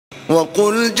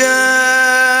वक़ुल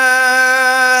जाअल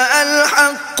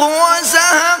हक़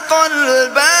वज़हक़ल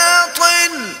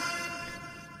बातिल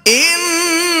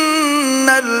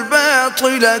इन्नल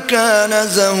बातिल कान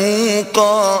ज़हूक़ा।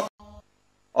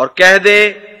 और कह दे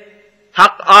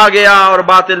हक आ गया और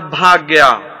बातिल भाग गया,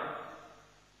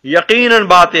 यकीनन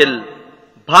बातिल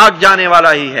भाग जाने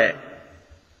वाला ही है।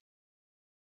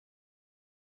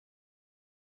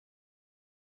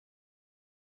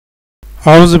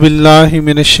 औज़ु बिल्लाहि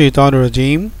मिनश शैतानिर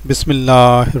रजीम,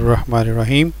 बिस्मिल्लाहिर रहमानिर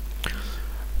रहीम।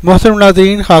 मोहतरम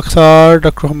नाज़रीन, खाकसार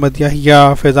डॉक्टर मोहम्मद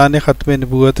याहिया फैज़ान ख़त्म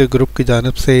नबूवत ग्रुप की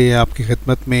जानिब से आपकी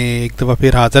खिदमत में एक दफ़ा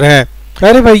फिर हाज़िर है।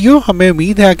 प्यारे भाइयों, हमें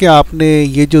उम्मीद है कि आपने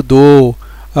ये जो दो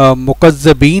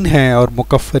मुकज़्ज़बीन हैं और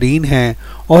मुकफ़्फ़रीन हैं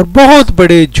और बहुत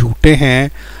बड़े झूठे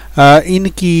हैं,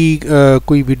 इनकी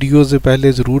कोई वीडियोज़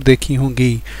पहले ज़रूर देखी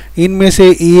होंगी। इनमें से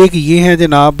एक ये हैं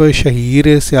जनाब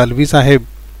शहीर सियालवी साहिब।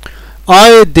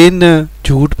 आए दिन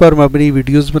झूठ पर मबनी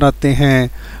वीडियोज़ बनाते हैं,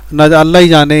 न अल्लाह ही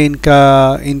जाने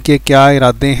इनके क्या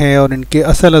इरादे हैं और इनके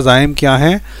असल अज़ाइम क्या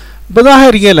हैं।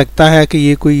 बज़ाहिर ये लगता है कि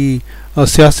ये कोई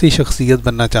सियासी शख्सियत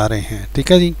बनना चाह रहे हैं,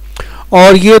 ठीक है जी।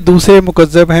 और ये दूसरे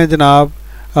मुकज़्ज़ब हैं जनाब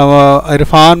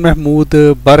इरफान महमूद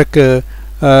बर्क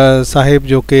साहिब,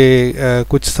 जो कि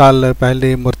कुछ साल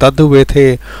पहले मुर्तद हुए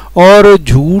थे और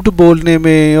झूठ बोलने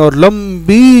में और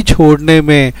लंबी छोड़ने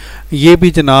में ये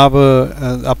भी जनाब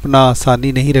अपना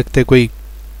आसानी नहीं रखते कोई।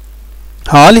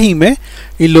 हाल ही में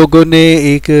इन लोगों ने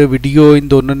एक वीडियो इन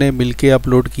दोनों ने मिलके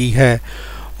अपलोड की है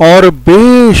और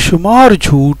बेशुमार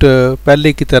झूठ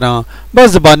पहले की तरह बस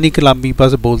ज़बानी कलामी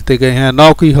बस बोलते गए हैं,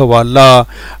 ना कोई हवाला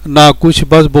ना कुछ,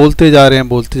 बस बोलते जा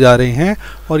रहे हैं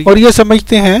और ये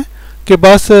समझते हैं कि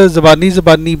बस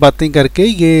ज़बानी बातें करके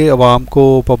ये अवाम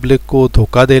को, पब्लिक को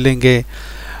धोखा दे लेंगे।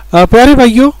 प्यारे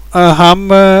भाइयों, हम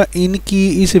इनकी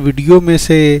इस वीडियो में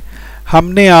से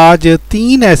हमने आज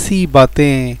 3 ऐसी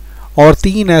बातें और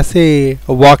 3 ऐसे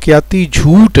वाक़याती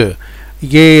झूठ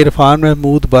ये इरफान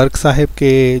महमूद बर्क साहिब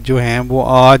के जो हैं वो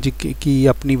आज की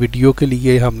अपनी वीडियो के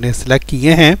लिए हमने सेलेक्ट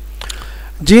किए हैं,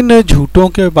 जिन झूठों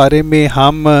के बारे में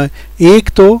हम एक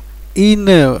तो इन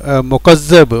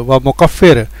मुकज़्ज़ब व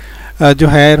मुकफ़्फ़िर जो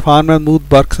है इरफान महमूद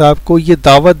बर्क साहब को ये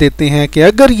दावत देते हैं कि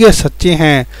अगर ये सच्चे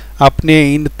हैं अपने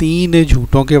इन 3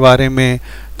 झूठों के बारे में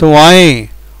तो आएँ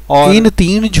और इन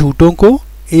 3 झूठों को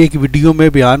एक वीडियो में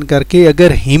बयान करके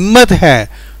अगर हिम्मत है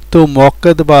तो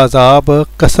मौक़द बाज़ाब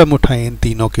कसम उठाएं इन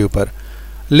तीनों के ऊपर।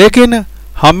 लेकिन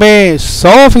हमें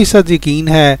 100% यकीन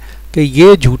है कि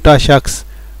ये झूठा शख्स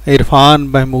इरफान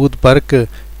महमूद बर्क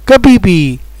कभी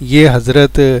भी ये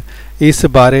हज़रत इस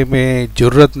बारे में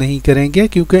जुर्रत नहीं करेंगे,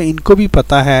 क्योंकि इनको भी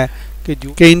पता है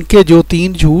कि इनके जो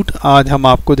 3 झूठ आज हम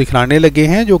आपको दिखलाने लगे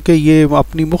हैं, जो कि ये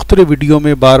अपनी मुख्तलिफ वीडियो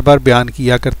में बार बार बयान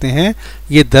किया करते हैं,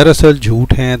 ये दरअसल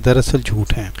झूठ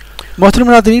हैं। मोहतरम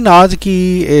नाज़रीन, आज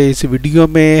की इस वीडियो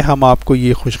में हम आपको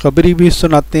ये खुशखबरी भी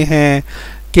सुनाते हैं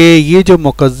कि ये जो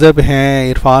मुकज़्ज़ब हैं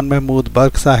इरफान महमूद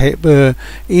बर्क साहिब,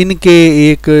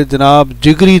 इनके एक जनाब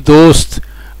जिगरी दोस्त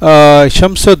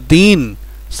शमसुद्दीन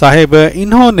साहिब,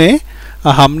 इन्होंने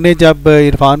हमने जब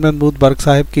इरफान महमूद बर्क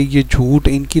साहिब के ये झूठ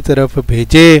इनकी तरफ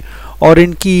भेजे और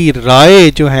इनकी राय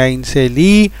जो है इनसे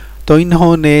ली, तो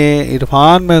इन्होंने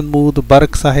इरफान महमूद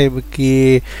बर्क साहिब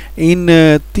के इन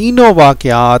तीनों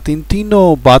वाक़यात, इन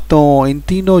तीनों बातों, इन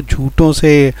तीनों झूठों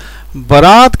से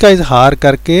बरात का इजहार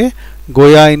करके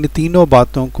गोया इन तीनों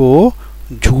बातों को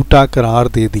झूठा करार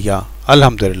दे दिया।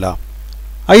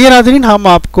 अल्हम्दुलिल्लाह। आइए नाज़रीन, हम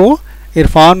आपको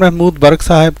इरफान महमूद बर्क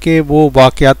साहब के वो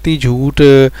वाक़याती झूठ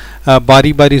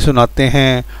बारी बारी सुनाते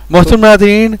हैं। मोहतरम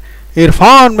नाज़रीन,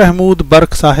 इरफान महमूद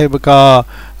बर्क साहब का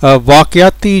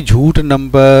वाक़याती झूठ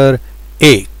नंबर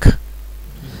 1।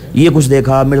 ये कुछ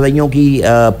देखा मेरे भाइयों की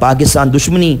पाकिस्तान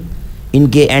दुश्मनी,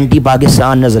 इनके एंटी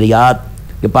पाकिस्तान नज़रियात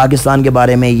कि पाकिस्तान के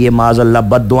बारे में ये माज़अल्लाह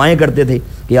बद्दुआएं करते थे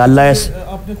कि अल्लाह।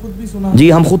 आपने खुद भी सुना? जी,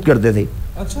 हम खुद करते थे।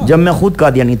 अच्छा। जब मैं खुद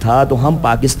कादियानी था तो हम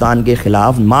पाकिस्तान के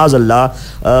ख़िलाफ़ माज़अल्लाह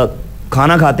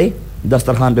खाना खाते,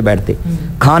 दस्तरखान पे बैठते,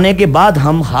 खाने के बाद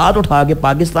हम हाथ उठा के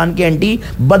पाकिस्तान के एंटी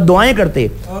बद्दुआएं करते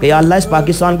कि अल्लाह इस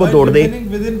पाकिस्तान को तोड़ दे।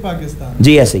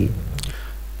 जी ऐसे ही।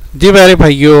 जी मेरे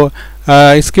भाइयों,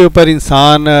 इसके ऊपर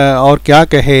इंसान और क्या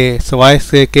कहे सिवाय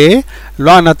से के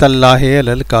लानतल्लाहि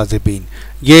अलल काज़िबीन।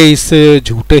 ये इस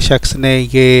झूठे शख्स ने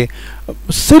ये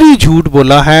सरी झूठ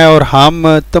बोला है और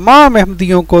हम तमाम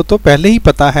अहमदियों को तो पहले ही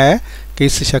पता है कि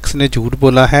इस शख्स ने झूठ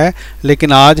बोला है,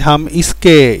 लेकिन आज हम इस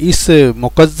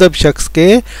मुकज़्ज़ब शख्स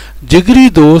के जिगरी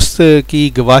दोस्त की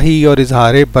गवाही और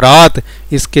इजहार बरात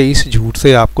इसके इस झूठ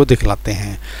से आपको दिखलाते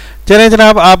हैं। चलें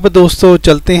जनाब, अब दोस्तों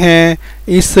चलते हैं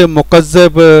इस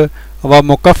मुकज़्ज़ब व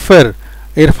मुकफ़्फ़िर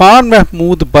इरफान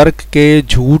महमूद बर्क के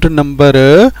झूठ नंबर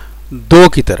 2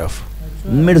 की तरफ।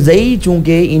 मिर्ज़ई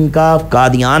चूँकि इनका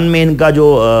कादियान में इनका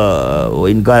जो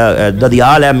इनका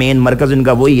ददियाल है, मेन मरकज़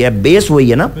इनका वही है, बेस वही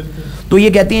है ना, तो ये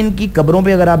कहते हैं इनकी कब्रों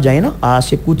पे अगर आप जाएं ना, आज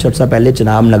से कुछ अर्सा पहले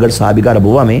चनाब नगर साबिका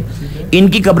रबुआ में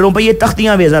इनकी कब्रों पे ये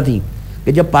तख्तियाँ वेज़ा थी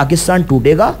कि जब पाकिस्तान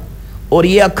टूटेगा और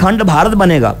ये अखंड भारत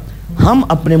बनेगा, हम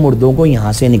अपने मुर्दों को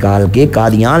यहाँ से निकाल के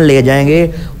कादियान ले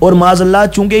जाएंगे। और माज़अल्लाह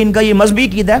चूँकि इनका ये मजहबी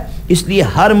कीदा है, इसलिए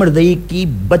हर मर्दई की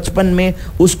बचपन में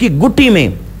उसकी गुट्टी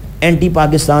में एंटी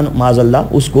पाकिस्तान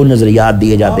माज़अल्लाह उसको नजरियात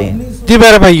दिए जाते हैं। जी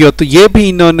मेरे भाइयों, तो ये भी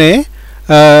इन्होंने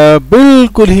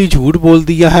बिल्कुल ही झूठ बोल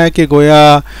दिया है कि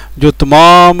गोया जो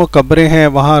तमाम कब्रें हैं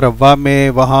वहाँ रवा में,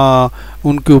 वहाँ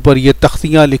उनके ऊपर ये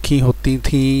तख्तियाँ लिखी होती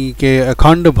थी कि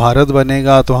अखंड भारत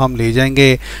बनेगा तो हम ले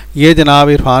जाएंगे। ये जनाब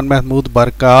इरफान महमूद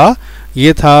बर्क का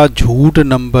ये था झूठ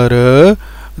नंबर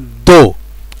 2।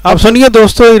 अब सुनिए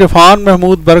दोस्तों, इरफान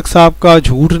महमूद बर्क साहब का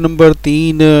झूठ नंबर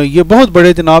 3, ये बहुत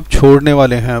बड़े जनाब छोड़ने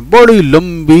वाले हैं, बड़ी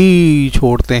लंबी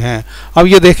छोड़ते हैं। अब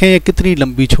ये देखें ये कितनी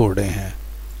लंबी छोड़ रहे हैं।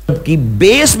 कि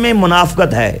बेस में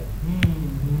मुनाफकत है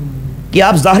कि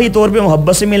आप ज़ाहिरी तौर पे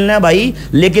मोहब्बत से मिलना है भाई,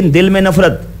 लेकिन दिल में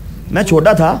नफरत। मैं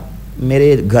छोटा था,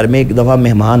 मेरे घर में एक दफ़ा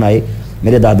मेहमान आए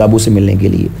मेरे दादा अबू से मिलने के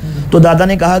लिए, तो दादा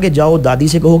ने कहा कि जाओ दादी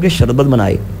से कहो कि शरबत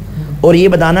बनाए और ये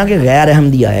बताना कि गैर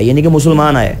अहमदी आया, यानी कि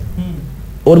मुसलमान आया,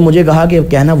 और मुझे कहा कि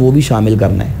कहना वो भी शामिल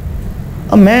करना है।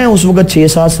 अब मैं उस वक्त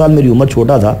 6-7 साल मेरी उम्र,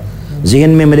 छोटा था, जहन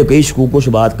में मेरे कई शकूक व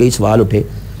शुबात, कई सवाल उठे।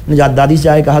 दादी से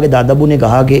आए, कहा कि दादाबू ने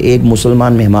कहा कि एक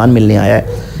मुसलमान मेहमान मिलने आया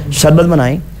है, शरबत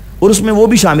बनाएं और उसमें वो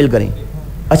भी शामिल करें।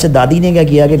 अच्छा, दादी ने क्या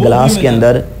किया कि गिलास के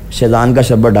अंदर शैतान का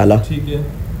शरबत डाला,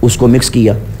 उसको मिक्स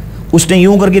किया, उसने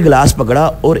यूं करके गिलास पकड़ा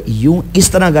और यूं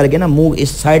इस तरह करके ना मुंह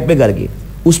इस साइड पे करके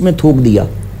उसमें थूक दिया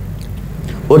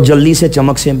और जल्दी से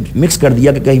चमक से मिक्स कर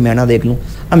दिया कि कहीं मैं ना देख लूँ।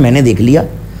 अब मैंने देख लिया,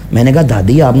 मैंने कहा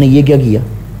दादी आपने ये क्या किया,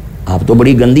 आप तो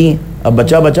बड़ी गंदी हैं। अब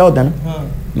बच्चा बच्चा होता है ना,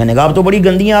 मैंने कहा आप तो बड़ी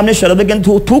गंदी हैं, आपने शरबत के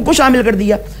अंदर थूक को शामिल कर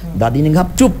दिया। दादी ने कहा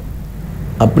चुप,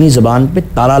 अपनी ज़बान पे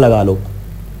ताला लगा लो,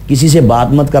 किसी से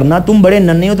बात मत करना, तुम बड़े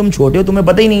नन्हे हो, तुम छोटे हो, तुम्हें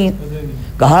पता ही नहीं है।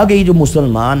 कहा कि ये जो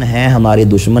मुसलमान हैं हमारे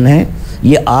दुश्मन हैं,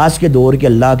 ये आज के दौर के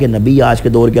अल्लाह के नबी, आज के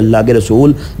दौर के अल्लाह के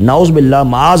रसूल, नाउज़ बिल्लाह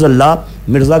माज़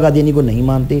अल्लाह मिर्ज़ा कादियानी को नहीं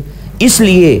मानते,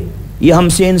 इसलिए ये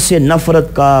हमसे इनसे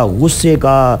नफ़रत का, गुस्से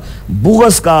का,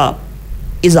 बुग़्ज़ का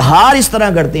इजहार इस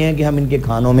तरह करते हैं कि हम इनके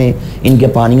खानों में, इनके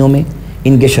पानियों में,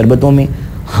 इनके शरबतों में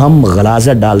हम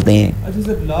गलाज़त डालते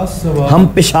हैं, हम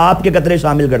पेशाब के कतरे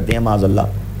शामिल करते हैं माज़अल्लाह।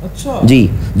 अच्छा जी,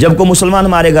 जब कोई मुसलमान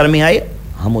हमारे घर में आए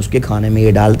हम उसके खाने में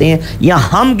ये डालते हैं, या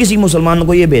हम किसी मुसलमान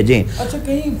को ये भेजें। अच्छा,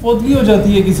 कहीं फौतगी हो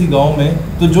जाती है किसी गांव में,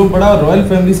 तो जो बड़ा रॉयल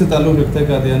फैमिली से ताल्लुक रखता है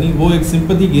कादियानी, वो एक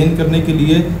सिंपैथी गेन करने के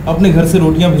लिए अपने घर से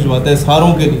रोटियां भिजवाता है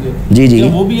सारों के लिए। जी जी,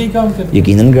 वो भी यही काम करता है?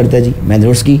 यकीनन करता है जी। मैं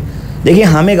दुरुस्त की, देखिए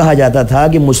हमें कहा जाता था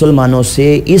कि मुसलमानों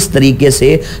से इस तरीके से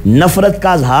नफरत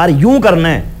का इजहार यूं करना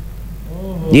है,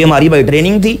 ये हमारी भाई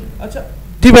ट्रेनिंग थी। अच्छा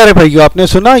जी मेरे भाइयों, आपने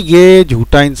सुना ये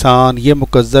झूठा इंसान, ये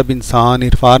मुकज़्ज़ब इंसान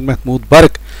इरफान महमूद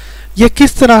बर्क, ये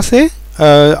किस तरह से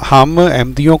हम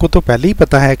अहमदियों को तो पहले ही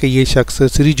पता है कि ये शख्स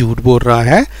सिरी झूठ बोल रहा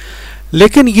है,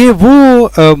 लेकिन ये वो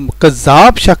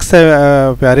कज़्ज़ाब शख्स है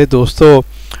प्यारे दोस्तों।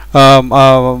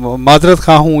 माजरत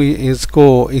खा हूँ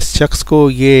इस शख्स को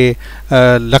ये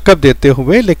लक़ब देते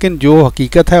हुए, लेकिन जो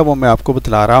हकीकत है वो मैं आपको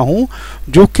बतला रहा हूँ,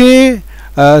 जो कि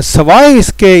सवाए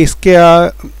इसके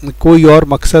कोई और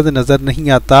मकसद नज़र नहीं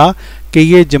आता कि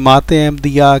ये जमात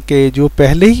अहमदिया के जो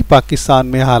पहले ही पाकिस्तान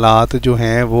में हालात जो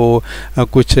हैं वो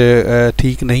कुछ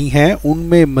ठीक नहीं हैं,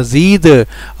 उनमें मज़ीद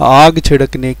आग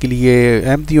छिड़कने के लिए,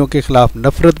 अहमदियों के ख़िलाफ़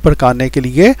नफ़रत भड़काने के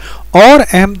लिए और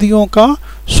अहमदियों का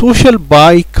सोशल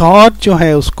बाइकॉट जो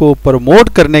है उसको प्रमोट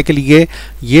करने के लिए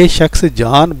ये शख्स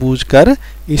जानबूझकर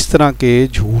इस तरह के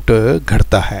झूठ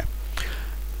घड़ता है।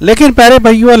 लेकिन प्यारे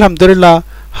भाइयों, अल्हम्दुलिल्लाह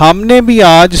हमने भी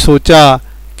आज सोचा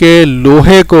कि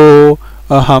लोहे को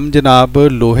हम जनाब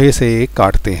लोहे से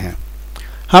काटते हैं।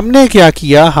 हमने क्या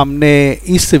किया, हमने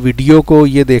इस वीडियो को,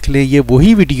 ये देख लें, ये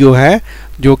वही वीडियो है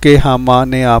जो कि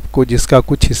हमने आपको, जिसका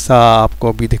कुछ हिस्सा आपको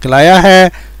अभी दिखलाया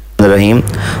है। रहीम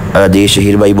जी,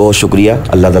 शहीर भाई बहुत शुक्रिया,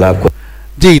 अल्लाह ताला आपको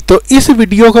जी। तो इस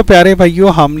वीडियो को प्यारे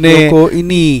भाइयों हमने को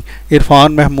इन्हीं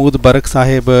इरफान महमूद बर्क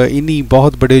साहिब, इन्हीं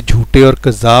बहुत बड़े झूठे और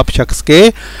कज़्ज़ाब शख्स के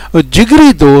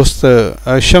जिगरी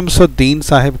दोस्त शमसुद्दीन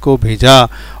साहिब को भेजा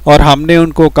और हमने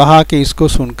उनको कहा कि इसको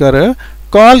सुनकर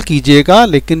कॉल कीजिएगा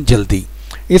लेकिन जल्दी।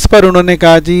 इस पर उन्होंने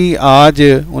कहा जी, आज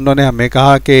उन्होंने हमें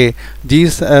कहा कि जी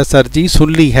सर जी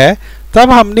सुन ली है।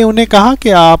 तब हमने उन्हें कहा कि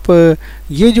आप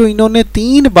ये जो इन्होंने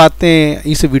 3 बातें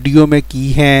इस वीडियो में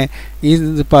की हैं,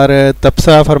 इन पर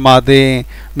तबसरा फरमा दें।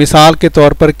 मिसाल के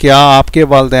तौर पर, क्या आपके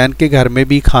वालिदैन के घर में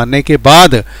भी खाने के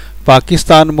बाद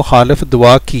पाकिस्तान मुखालिफ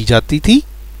दुआ की जाती थी?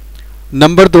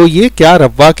 नंबर 2 ये, क्या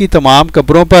रब्वा की तमाम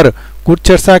कब्रों पर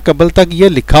कुछ अर्सा कबल तक ये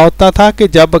लिखा होता था कि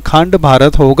जब अखंड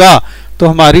भारत होगा तो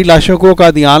हमारी लाशों को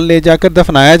कादियान ले जाकर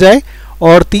दफनाया जाए।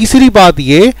 और तीसरी बात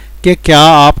ये कि क्या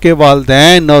आपके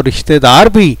वालिदैन और रिश्तेदार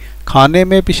भी खाने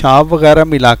में पेशाब वगैरह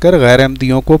मिलाकर गैर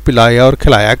अहमदियों को पिलाया और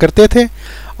खिलाया करते थे।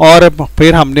 और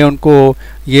फिर हमने उनको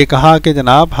ये कहा कि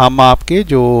जनाब हम आपके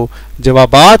जो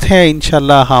जवाबात हैं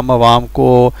इंशाल्लाह हम आवाम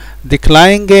को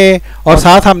दिखलाएंगे। और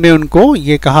साथ हमने उनको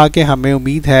ये कहा कि हमें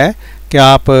उम्मीद है कि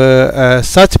आप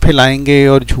सच फैलाएंगे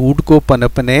और झूठ को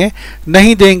पनपने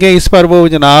नहीं देंगे। इस पर वो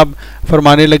जनाब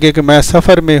फरमाने लगे कि मैं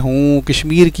सफ़र में हूँ,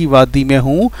 कश्मीर की वादी में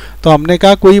हूँ। तो हमने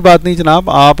कहा कोई बात नहीं जनाब,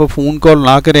 आप फ़ोन कॉल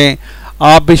ना करें,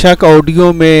 आप बेशक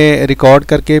ऑडियो में रिकॉर्ड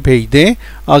करके भेज दें।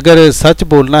 अगर सच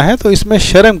बोलना है तो इसमें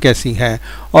शर्म कैसी है।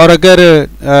 और अगर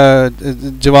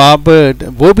जवाब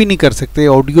वो भी नहीं कर सकते,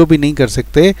 ऑडियो भी नहीं कर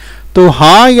सकते, तो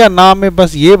हाँ या ना में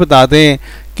बस ये बता दें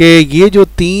कि ये जो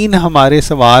 3 हमारे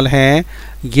सवाल हैं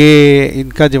ये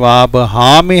इनका जवाब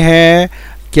हाँ में है।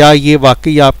 क्या ये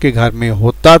वाकई आपके घर में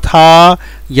होता था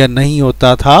या नहीं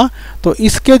होता था? तो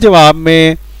इसके जवाब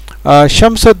में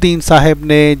शमसुद्दीन साहब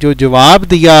ने जो जवाब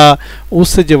दिया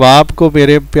उस जवाब को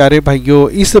मेरे प्यारे भाइयों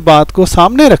इस बात को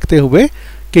सामने रखते हुए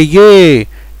कि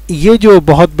ये जो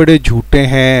बहुत बड़े झूठे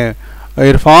हैं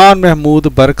इरफान महमूद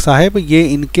बर्क साहब, ये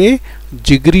इनके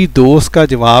जिगरी दोस्त का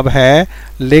जवाब है।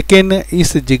 लेकिन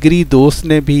इस जिगरी दोस्त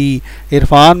ने भी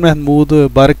इरफान महमूद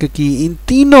बर्क की इन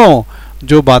तीनों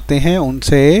जो बातें हैं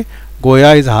उनसे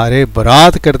गोया इजहार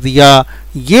बरात कर दिया।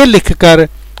 ये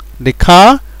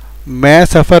लिखा मैं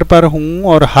सफ़र पर हूँ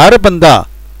और हर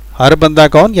बंदा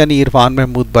कौन, यानी इरफान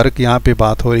महमूद बर्क, यहाँ पे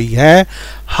बात हो रही है,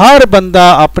 हर बंदा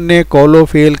अपने कौलो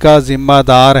फेल का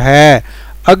जिम्मेदार है।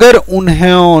 अगर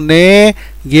उन्होंने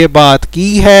ये बात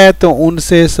की है तो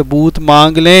उनसे सबूत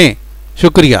मांग लें।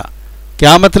 शुक्रिया।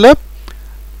 क्या मतलब?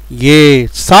 ये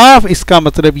साफ इसका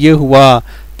मतलब ये हुआ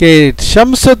कि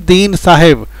शमसुद्दीन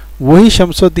साहब, वही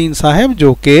शमसुद्दीन साहब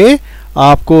जो कि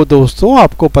आपको दोस्तों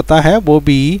आपको पता है वो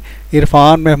भी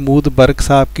इरफान महमूद बर्क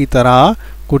साहब की तरह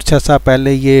कुछ अर्सा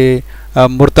पहले ये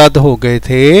मुर्तद हो गए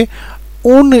थे।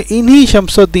 इन्हीं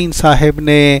शमसुद्दीन साहब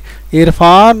ने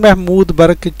इरफान महमूद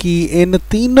बर्क की इन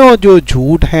तीनों जो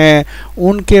झूठ हैं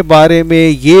उनके बारे में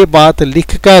ये बात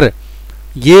लिखकर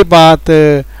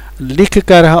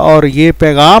और ये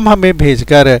पैगाम हमें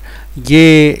भेजकर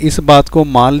ये इस बात को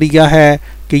मान लिया है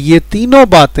कि ये तीनों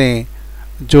बातें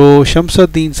जो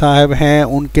शमसुद्दीन साहब हैं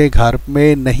उनके घर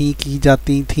में नहीं की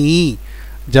जाती थीं।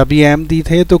 जब ये अहमदी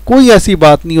थे तो कोई ऐसी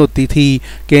बात नहीं होती थी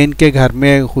कि इनके घर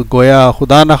में गोया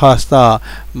खुदा न खास्ता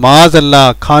माज़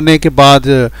अल्लाह खाने के बाद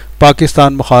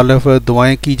पाकिस्तान मुखालिफ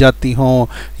दुआएं की जाती हों,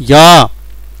 या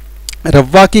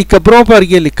रवा की कब्रों पर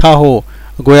ये लिखा हो,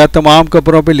 गोया तमाम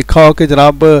कब्रों पे लिखा हो कि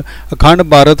जनाब अखंड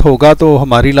भारत होगा तो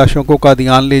हमारी लाशों को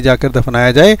कादियान ले जाकर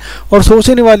दफनाया जाए। और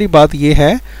सोचने वाली बात यह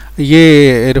है,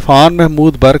 ये इरफान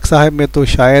महमूद बर्क साहब में तो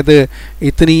शायद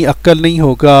इतनी अक्ल नहीं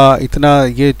होगा, इतना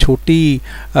ये छोटी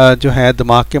जो है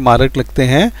दिमाग के मालिक लगते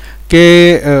हैं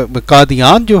कि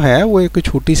कादियान जो है वो एक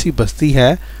छोटी सी बस्ती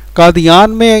है।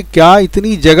 कादियान में क्या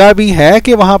इतनी जगह भी है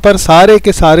कि वहाँ पर सारे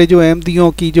के सारे जो अहमदियों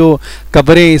की जो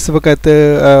कब्रें इस वक्त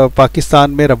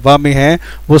पाकिस्तान में रब्वा में हैं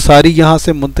वो सारी यहाँ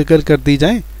से मुंतकिल कर दी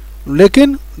जाएं?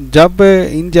 लेकिन जब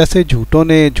इन जैसे झूठों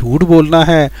ने झूठ बोलना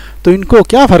है तो इनको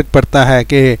क्या फ़र्क पड़ता है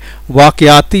कि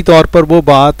वाक़याती तौर पर वो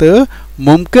बात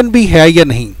मुमकिन भी है या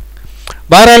नहीं।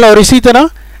 बहरहाल, और इसी तरह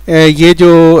ये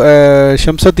जो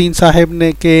शमसुद्दीन साहब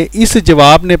ने के इस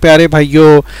जवाब ने प्यारे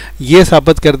भाइयों ये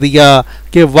साबित कर दिया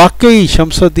कि वाकई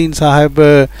शमसुद्दीन साहब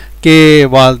के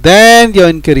वालिदैन या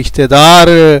इनके रिश्तेदार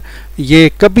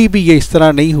ये कभी भी ये इस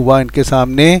तरह नहीं हुआ इनके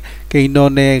सामने कि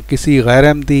इन्होंने किसी गैर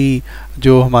अहमदी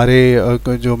जो हमारे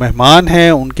जो मेहमान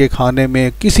हैं उनके खाने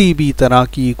में किसी भी तरह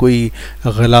की कोई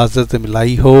गलाजत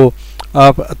मिलाई हो।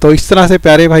 अब तो इस तरह से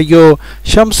प्यारे भाइयों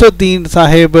शमसुद्दीन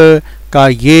साहब का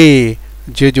ये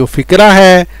जो फ़िक्रा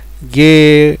है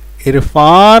ये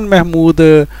इरफान महमूद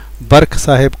बर्क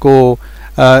साहब को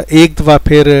एक दफ़ा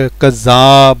फिर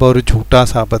कज़्ज़ाब और झूठा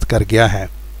साबित कर गया है।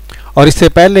 और इससे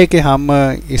पहले कि हम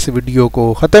इस वीडियो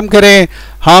को ख़त्म करें,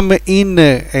 हम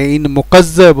इन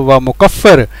मुकज़्ज़ब व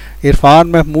मुकफ़्फ़र इरफान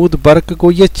महमूद बर्क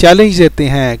को ये चैलेंज देते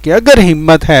हैं कि अगर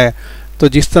हिम्मत है तो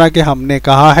जिस तरह के हमने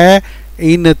कहा है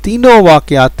इन तीनों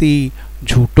वाक़याती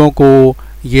झूठों को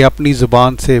ये अपनी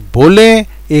ज़ुबान से बोलें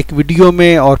एक वीडियो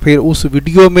में, और फिर उस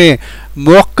वीडियो में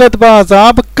मुअक्कद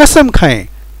बाज़ाब कसम खाएं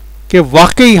कि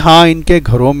वाकई हाँ इनके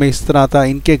घरों में इस तरह था,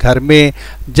 इनके घर में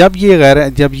जब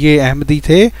ये अहमदी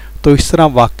थे तो इस तरह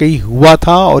वाकई हुआ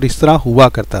था और इस तरह हुआ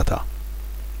करता था।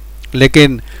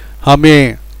 लेकिन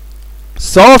हमें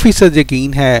 100%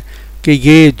 यकीन है कि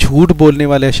ये झूठ बोलने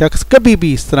वाले शख्स कभी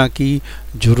भी इस तरह की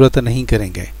जुर्रत नहीं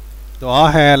करेंगे। दुआ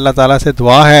है, अल्लाह ताला से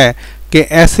दुआ है कि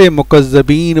ऐसे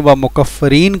मुकज़्ज़बीन व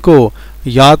मुकफ़्फ़रीन को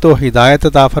या तो हिदायत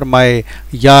अता फरमाए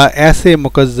या ऐसे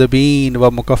मुकज़्ज़बीन व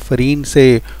मुकफ़्फ़रीन से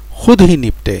ख़ुद ही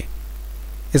निपटे।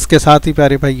 इसके साथ ही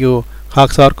प्यारे भाइयों,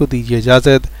 खाकसार को दीजिए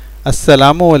इजाज़त।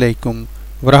 अस्सलामु अलैकुम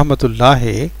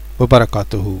वरहमतुल्लाहि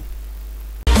वबरकातुहू।